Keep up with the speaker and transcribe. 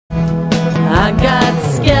I got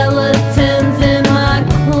skeletons in my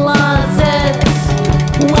closet.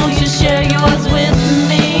 Won't you share yours with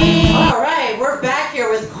me? All right, we're back here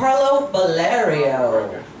with Carlo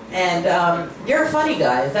Bellario. And you're a funny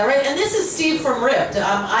guy, is that right? And this is Steve from Ripped.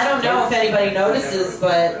 I don't know if anybody notices,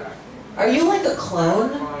 but are you like a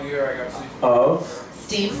clone Of?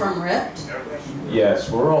 Steve from Ripped? Yes,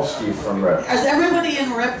 we're all Steve from Ripped. Is everybody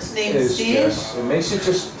in Ripped named Steve? Yes, it makes it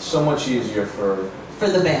just so much easier for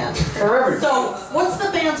the band. For everybody. So, what's the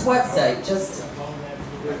band's website? Just...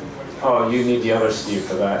 Oh, you need the other Steve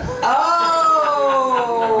for that.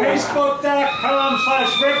 Oh!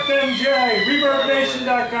 Facebook.com/RippedNJ,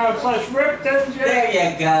 ReverbNation.com/RippedNJ. There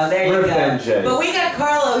you go, there you RippedNJ. go. But we got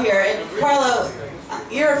Carlo here, and Carlo,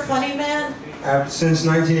 you're a funny man? Since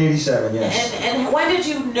 1987, yes. And when did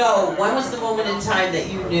you know, when was the moment in time that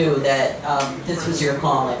you knew that this was your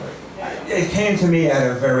calling? It came to me at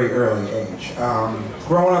a very early age.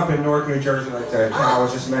 Growing up in Newark, New Jersey, like Carlo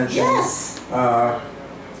was just mentioning. Yes. I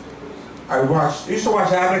used to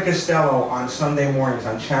watch Abbott and Costello on Sunday mornings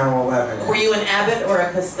on Channel 11. Were you an Abbott or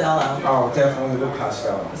a Costello? Oh, definitely the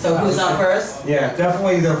Costello. So who's on first? Yeah,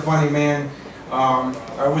 definitely the funny man. I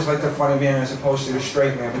always liked the funny man as opposed to the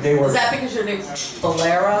straight man, but they were... Is that because your name's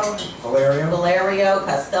Bellario? Bellario,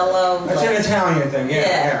 Costello? That's an Italian thing, yeah,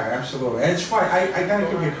 Yeah. yeah, absolutely. And it's fine. I gotta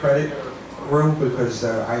give you credit, Rue, because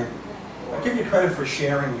I give you credit for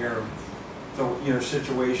sharing your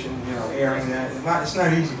situation, airing that. It's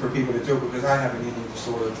not easy for people to do because I have an eating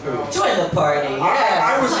disorder too. Join the party.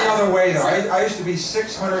 Yeah. I was the other way though. I used to be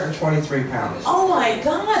 623 pounds. Oh my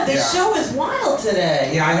God, this show is wild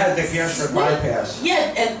today. Yeah, I had the gastric bypass.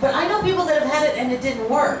 Yeah, but I know people that have had it and it didn't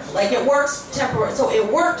work. Like it works temporarily, so it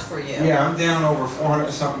worked for you. Yeah, I'm down over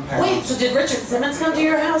 400 something pounds. Wait, so did Richard Simmons come to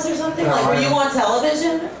your house or something? No, Like were you on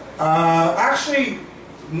television? Actually,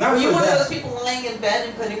 not Were for you one of that. those people laying in bed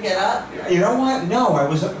and couldn't get up? You know what? No, I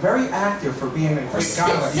was very active for being a quick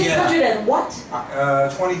guy. 600 and what?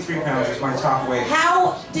 23 pounds is my top weight.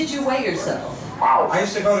 How did you weigh yourself? Wow. I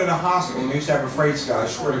used to go to the hospital and we used to have a freight scale, I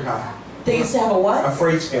swear to God. They used to have a what? A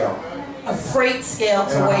freight scale. A freight scale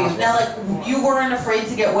to Yeah. weigh you. Now, like, you weren't afraid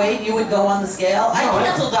to get weighed? You would go on the scale? I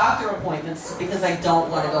cancel doctor appointments because I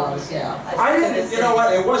don't want to go on the scale. You know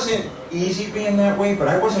what? It wasn't easy being that way, but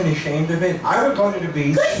I wasn't ashamed of it. I would go to the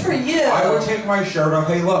beach. Good for you. I would take my shirt off.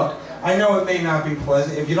 Hey, look, I know it may not be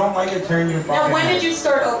pleasant. If you don't like it, turn your fucking Now, when head. did you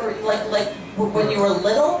start over, like when you were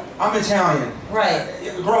little? I'm Italian. Right.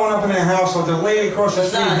 Growing up in a household, the lady across the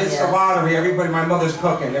street hits yeah. the lottery. Everybody, my mother's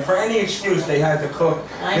cooking. And for any excuse, they had to cook.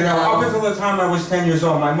 I know. Up until the time I was 10 years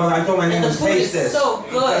old, my mother, I told my name And the was food taste is this. so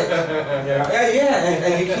good.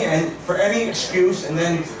 And you can't. And for any excuse, and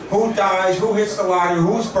then who dies, who hits the lottery,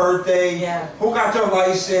 whose birthday, who got their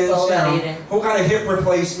license, who got a hip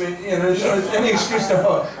replacement, so any excuse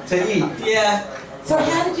to eat. Yeah. So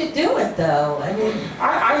how did you do it though? I mean,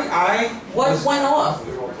 what went off?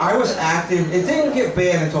 I was active. It didn't get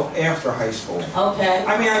bad until after high school. Okay.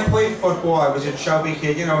 I mean, I played football. I was a chubby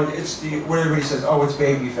kid. It's what everybody says. Oh, it's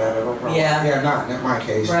baby fat. I don't know. Yeah. Yeah, not in my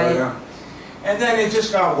case. Right. But, and then it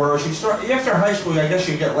just got worse. After high school, I guess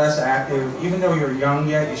you get less active. Even though you're young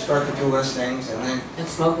yet, you start to do less things, and then. And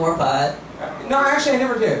smoke more pot. No, actually, I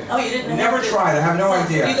never did. Oh, you didn't? Never tried. I have no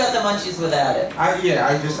idea. You got the munchies without it. I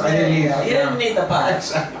didn't need it. You didn't need the pot.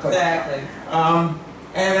 Exactly. Exactly.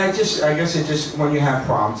 And I guess it just, when you have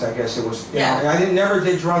problems, I guess it was, I never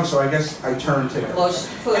did drugs, so I guess I turned to it. Well,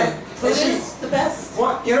 food is the best.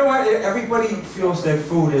 Well, you know what, everybody feels that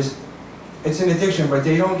food it's an addiction, but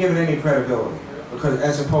they don't give it any credibility, because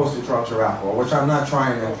as opposed to drugs or alcohol, which I'm not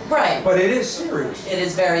trying to. Right. But it is serious. It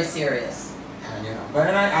is very serious.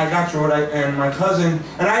 But I got through it, and my cousin,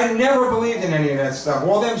 and I never believed in any of that stuff.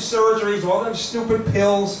 All them surgeries, all them stupid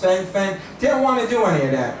pills, fen, didn't want to do any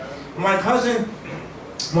of that. My cousin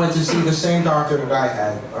went to see the same doctor that I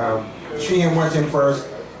had. She went in first,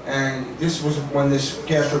 and this was when this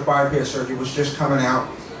gastric bypass surgery was just coming out.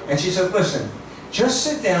 And she said, listen, just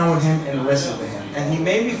sit down with him and listen to him. And he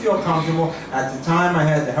made me feel comfortable. At the time, I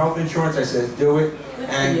had the health insurance. I said, do it.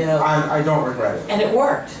 And I don't regret it. And it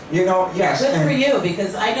worked. Yes. Good for you,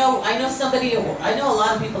 because I know a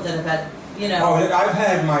lot of people that have had, Oh, I've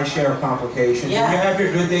had my share of complications. Yeah. You have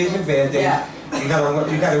your good days and bad days. Yeah. You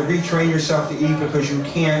gotta retrain yourself to eat because you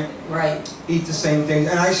can't eat the same things.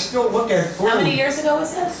 And I still look at food. How many years ago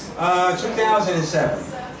was this? 2007.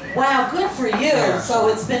 Wow, good for you. Yeah. So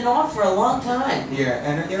it's been off for a long time. Yeah,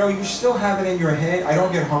 and you still have it in your head. I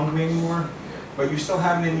don't get hungry anymore, but you still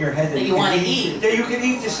have it in your head that you want to eat. That you can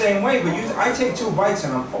eat the same way, but I take 2 bites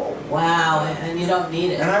and I'm full. Wow, and you don't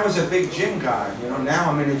need it. And I was a big gym guy. Now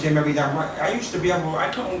I'm in the gym every day. I used to be able. I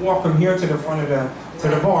couldn't walk from here to the front of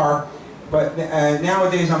the bar. But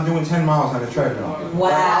nowadays I'm doing 10 miles on a treadmill. Wow.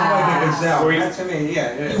 I'm like a gazelle. That to me, yeah.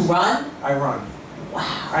 It You is. run? I run.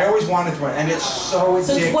 Wow. I always wanted to run, and it's so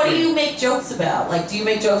addictive. So what do you make jokes about? Like, do you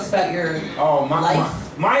make jokes about your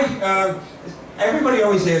life? Everybody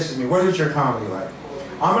always asks me, what is your comedy like?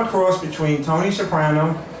 I'm a cross between Tony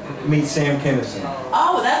Soprano meets Sam Kinison.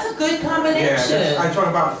 Oh, that's a good combination. Yeah, I talk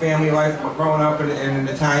about family life, growing up in an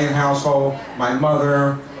Italian household, my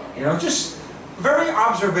mother, you know, just very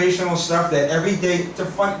observational stuff that every day,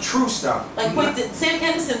 true stuff. Like, wait, Sam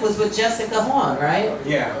Kinison was with Jessica Horn, right?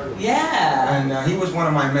 Yeah. Yeah. And he was one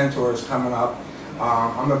of my mentors coming up.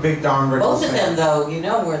 I'm a big Don Rickles Both of fan. them, though, you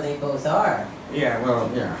know where they both are. Yeah, well,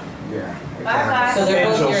 yeah. Bye-bye. So they're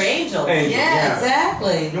Angels. both your angels. Angels, Yeah,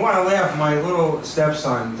 exactly. You want to laugh? My little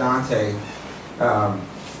stepson Dante, and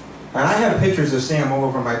I have pictures of Sam all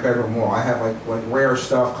over my bedroom wall. I have like rare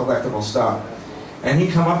stuff, collectible stuff. And he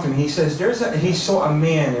come up to me. He says, he saw a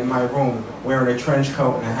man in my room wearing a trench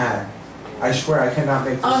coat and a hat. I swear I cannot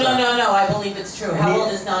make this up. No, I believe it's true. How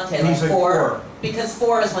old is Dante? He's like 4. Because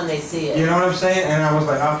 4 is when they see it. You know what I'm saying? And I was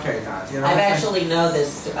like, okay, Dad. You know I actually know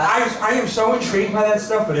this. I am so intrigued by that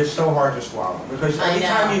stuff, but it's so hard to swallow. Because every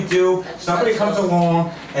time you do, somebody comes along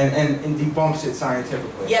and debunks it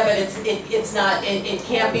scientifically. Yeah, but it's not, it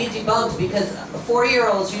can't be debunked because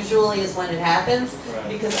 4-year-olds usually is when it happens.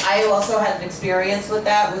 Because I also had an experience with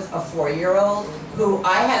that with a 4-year-old who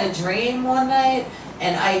I had a dream one night.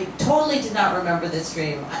 And I totally did not remember this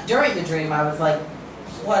dream. During the dream, I was like,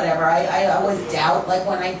 whatever. I always doubt, like,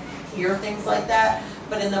 when I hear things like that.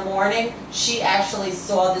 But in the morning, she actually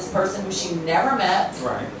saw this person who she never met.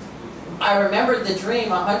 Right. I remembered the dream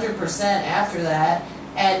 100% after that.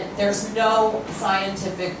 And there's no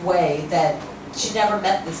scientific way that she never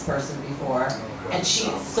met this person before. And she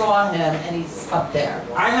saw him, and he's up there.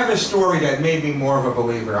 I have a story that made me more of a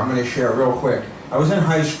believer. I'm going to share real quick. I was in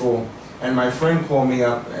high school. And my friend called me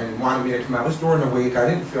up and wanted me to come out. It was during the week. I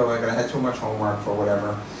didn't feel like it. I had too much homework for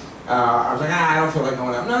whatever. I was like, I don't feel like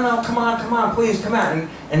going out. No, come on, please, come out.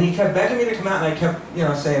 And he kept begging me to come out, and I kept,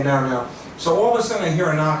 saying no. So all of a sudden, I hear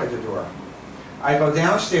a knock at the door. I go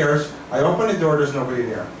downstairs. I open the door. There's nobody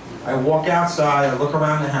there. I walk outside. I look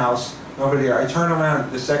around the house. Nobody there. I turn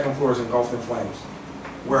around. The second floor is engulfed in flames.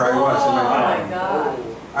 Where I was. Oh my God.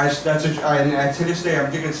 And to this day, I'm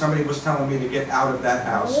thinking somebody was telling me to get out of that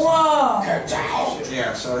house. Whoa! Get out!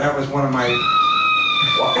 Yeah, so that was one of my...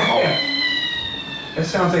 Wow. That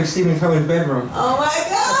sounds like Stephen Keller's bedroom. Oh my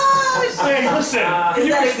gosh! Hey, listen, Is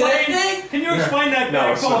that a good thing? can you explain that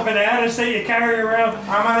back off and anesthesia you carry around?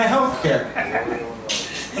 I'm on a health kit.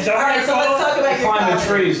 Is that Alright, so let's talk about your Climb the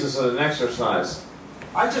comedy. trees is an exercise.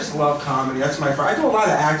 I just love comedy. That's my I do a lot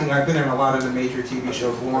of acting. I've been in a lot of the major TV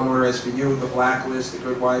shows. Law & Order, SVU, The Blacklist, The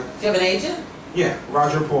Good Wife. Do you have an agent? Yeah,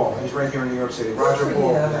 Roger Paul. He's right here in New York City. Roger for Paul.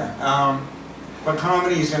 you. Yeah. But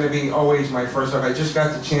comedy is going to be always my first love. I just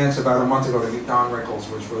got the chance about a month ago to meet Don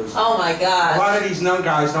Rickles, which was... Oh my A God. lot of these young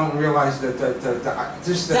guys don't realize that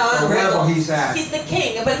just the Don level Rickles. he's at. He's the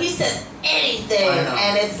king, but he says anything, I know.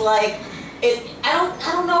 and it's like, I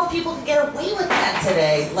don't know if people can get away with that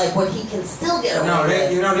today, like what he can still get away No,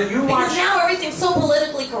 with. you Because watch... now everything's so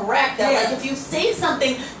politically correct that, Yeah. like, if you say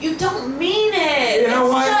something, you don't mean it. You know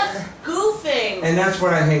it's what? just goofing. And that's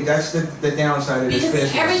what I hate. That's the downside of this Because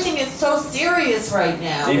business. everything is so serious right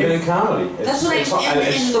now. Even in comedy. That's what I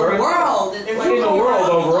mean. In the world. It's like in the world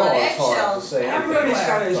overall, on it's hard to eggshells say. Everybody's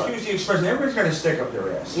got everywhere. to, excuse the expression, everybody's got to stick up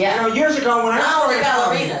their ass. Yeah. You know, years ago when I Not only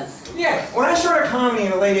started ballerinas. Yeah, when I started comedy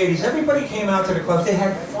in the late 80s, everybody came out to the clubs. They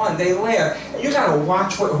had fun. They laughed. You got to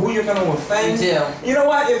watch who you're going to offend. You do. You know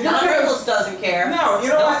what? If you're Don gonna- Rickles doesn't care. No, you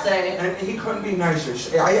know He'll what? say it. And he couldn't be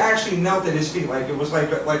nicer. I actually knelt at his feet like it was like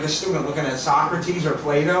a student looking at Socrates or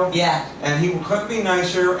Plato. Yeah. And he couldn't be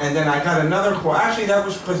nicer. And then I got another call. Actually, that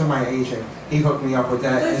was because of my agent. He hooked me up with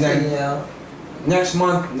that. Good And then for you. next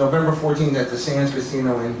month, November 14th, at the Sands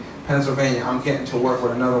Casino in Pennsylvania, I'm getting to work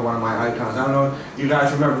with another one of my icons. I don't know if you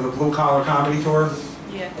guys remember the Blue Collar Comedy Tour?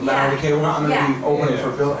 Yeah. Bellario Cable. I'm going to Yeah. be opening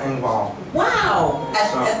for Bill Engvall. Wow.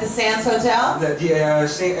 At the Sands Hotel?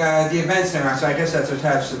 The event center, so I guess that's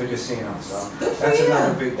attached to the casino. So Good for that's you.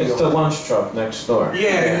 another big deal. It's the lunch truck next door.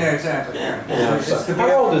 Yeah, exactly. Yeah. Yeah, It's so- the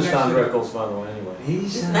how old is next Don to- Rickles, by the way, anyway?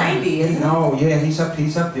 He's 90, isn't he? No, yeah, he's up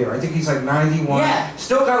there. I think he's like 91. Yeah.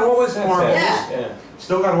 Still got all his marbles. Yeah.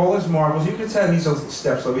 Still got all his marbles. You can tell he's a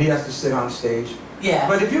step, so he has to sit on stage. Yeah.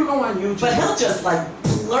 But if you go on YouTube, But he'll just like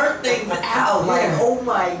blurt things out. Like, Yeah. oh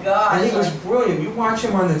my gosh. And he was brilliant. You watch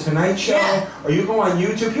him on The Tonight Show, Yeah. or you go on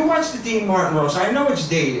YouTube, you watch the Dean Martin roast. I know it's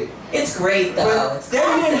dated. It's great though. But It's they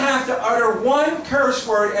didn't classic. have to utter one curse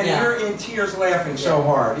word and Yeah. you're in tears laughing so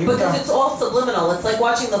hard. Even Because though- it's all subliminal. It's like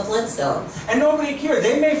watching the Flintstones. and nobody cared.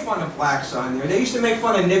 They made fun of blacks on there. They used to make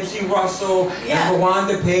fun of Nipsey Russell Yeah. and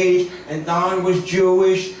Rwanda Page, and Don was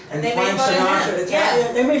Jewish, and They Frank made fun of Sinatra. him. Italian.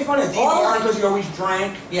 Yeah. They made fun of Dean All of Martin them. because he always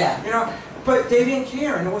drank. Yeah. You know, but they didn't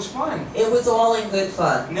care, and it was fun. It was all in good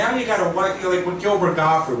fun. Now you got to like with Gilbert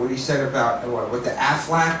Gottfried, what he said about with the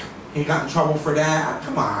Aflac. He got in trouble for that.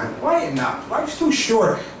 Come on, lighten up. Life's too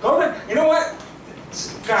short. Go to, you know what?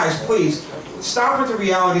 Guys, please, stop with the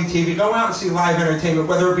reality TV. Go out and see live entertainment,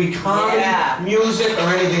 whether it be comedy, Yeah. music, or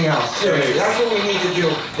anything else. Seriously, that's what we need to do,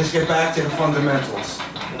 is get back to the fundamentals.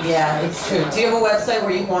 Yeah, it's true. Do you have a website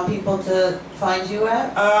where you want people to find you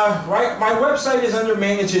at? Right, my website is under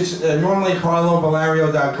maintenance. It's normally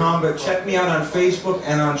carlobellario.com, but check me out on Facebook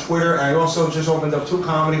and on Twitter. I also just opened up 2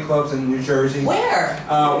 comedy clubs in New Jersey. Where?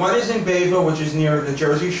 One is in Bayville, which is near the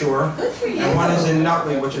Jersey Shore. Good for you. And one is in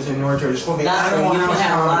Nutley, which is in North Jersey. It's called the Nutley, Animal you can House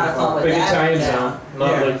have a lot Comedy of fun Club. with Big that. Italian Yeah. town. Not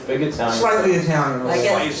Yeah. like big Italian. Slightly Italian. I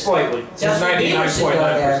guess- Slightly. Justin Bieber should go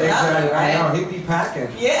there. Exactly. Nutley, right? I know, he'd be packing.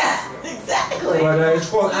 Yeah, exactly. But it's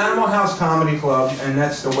called Animal House Comedy Club, and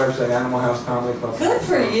that's the website, Animal House Comedy Club. Good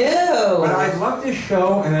for you. But I'd love this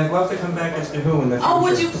show, and I'd love to come back as The Who in the future. Oh,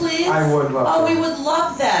 would you please? I would love Oh, to. we would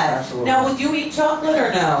love that. Absolutely. Now, would you eat chocolate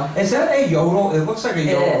or no? Is that a yodel? It looks like a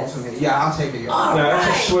yodel is. to me. Yeah, I'll take a yodel. Oh. No, that's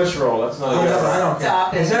Right. a Swiss roll. That's not a Whatever, I yodel. don't care.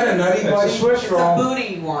 Stop it. Is that a nutty It's a buddy? Swiss It's a roll.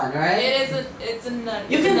 booty one, right? It's a nut.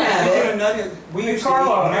 You can have Is it. it a nutty? We Hey, used to eat-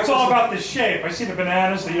 Carlo, when I it's was all a- about the shape. I see the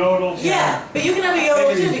bananas, the yodels. Yeah, but you can have a yodel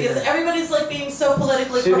Take it too easy, because man. everybody's like being so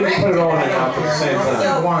politically See if you correct. can put it all in I the don't mouth at the same care.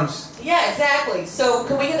 time. Once. Yeah, exactly. So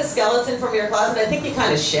can we get a skeleton from your closet? I think you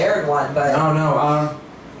kind of shared one, but No.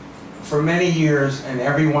 For many years, and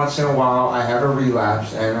every once in a while, I have a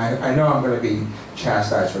relapse, and I know I'm going to be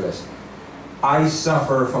chastised for this. I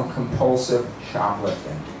suffer from compulsive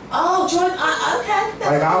shoplifting. oh, Jordan, okay.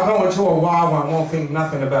 That's Like, I'll go into a Wawa and won't think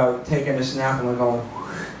nothing about taking a Snapple and going,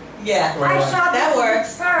 yeah, Right. that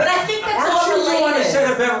works. But I think that's aren't all you doing a related.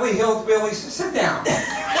 set of Beverly Hills Billies? Sit down.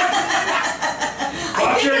 I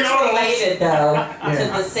Watch think your it's yodels. related though Yeah.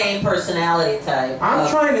 to the same personality type. I'm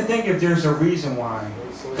of- trying to think if there's a reason why.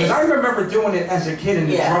 Because I remember doing it as a kid in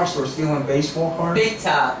the Yeah. drugstore, stealing baseball cards. Big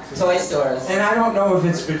top toy stores. And I don't know if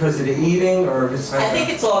it's because of the eating or if it's like I think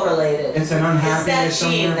it's all related. it's an unhappiness It's that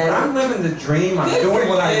gene somewhere. But that- I'm living the dream. I'm Good doing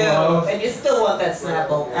for what you. I love. And you still want that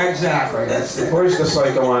Snapple. Exactly. That's it. Where's the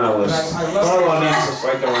psychoanalyst? I love Carlo it. needs a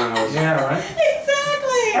psychoanalyst. Yeah, right?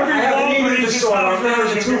 Exactly. Every I haven't eaten Walgreens this is store. I'm closed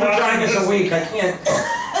having down. 2 vaginas a week. I can't.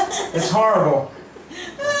 It's horrible.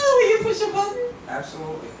 Oh, will you push a button?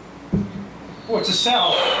 Absolutely. Oh, it's a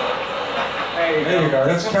cell. There you go.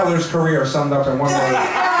 That's Keller's career summed up in one There you word. go.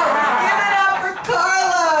 Give it up for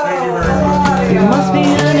Carlo. Thank you very much. You must be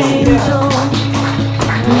an angel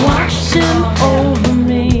watching over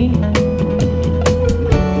me.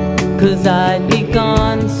 'Cause I'd be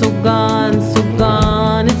gone, so gone, so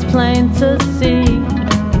gone, it's plain to see.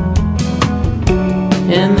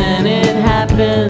 And then it happened.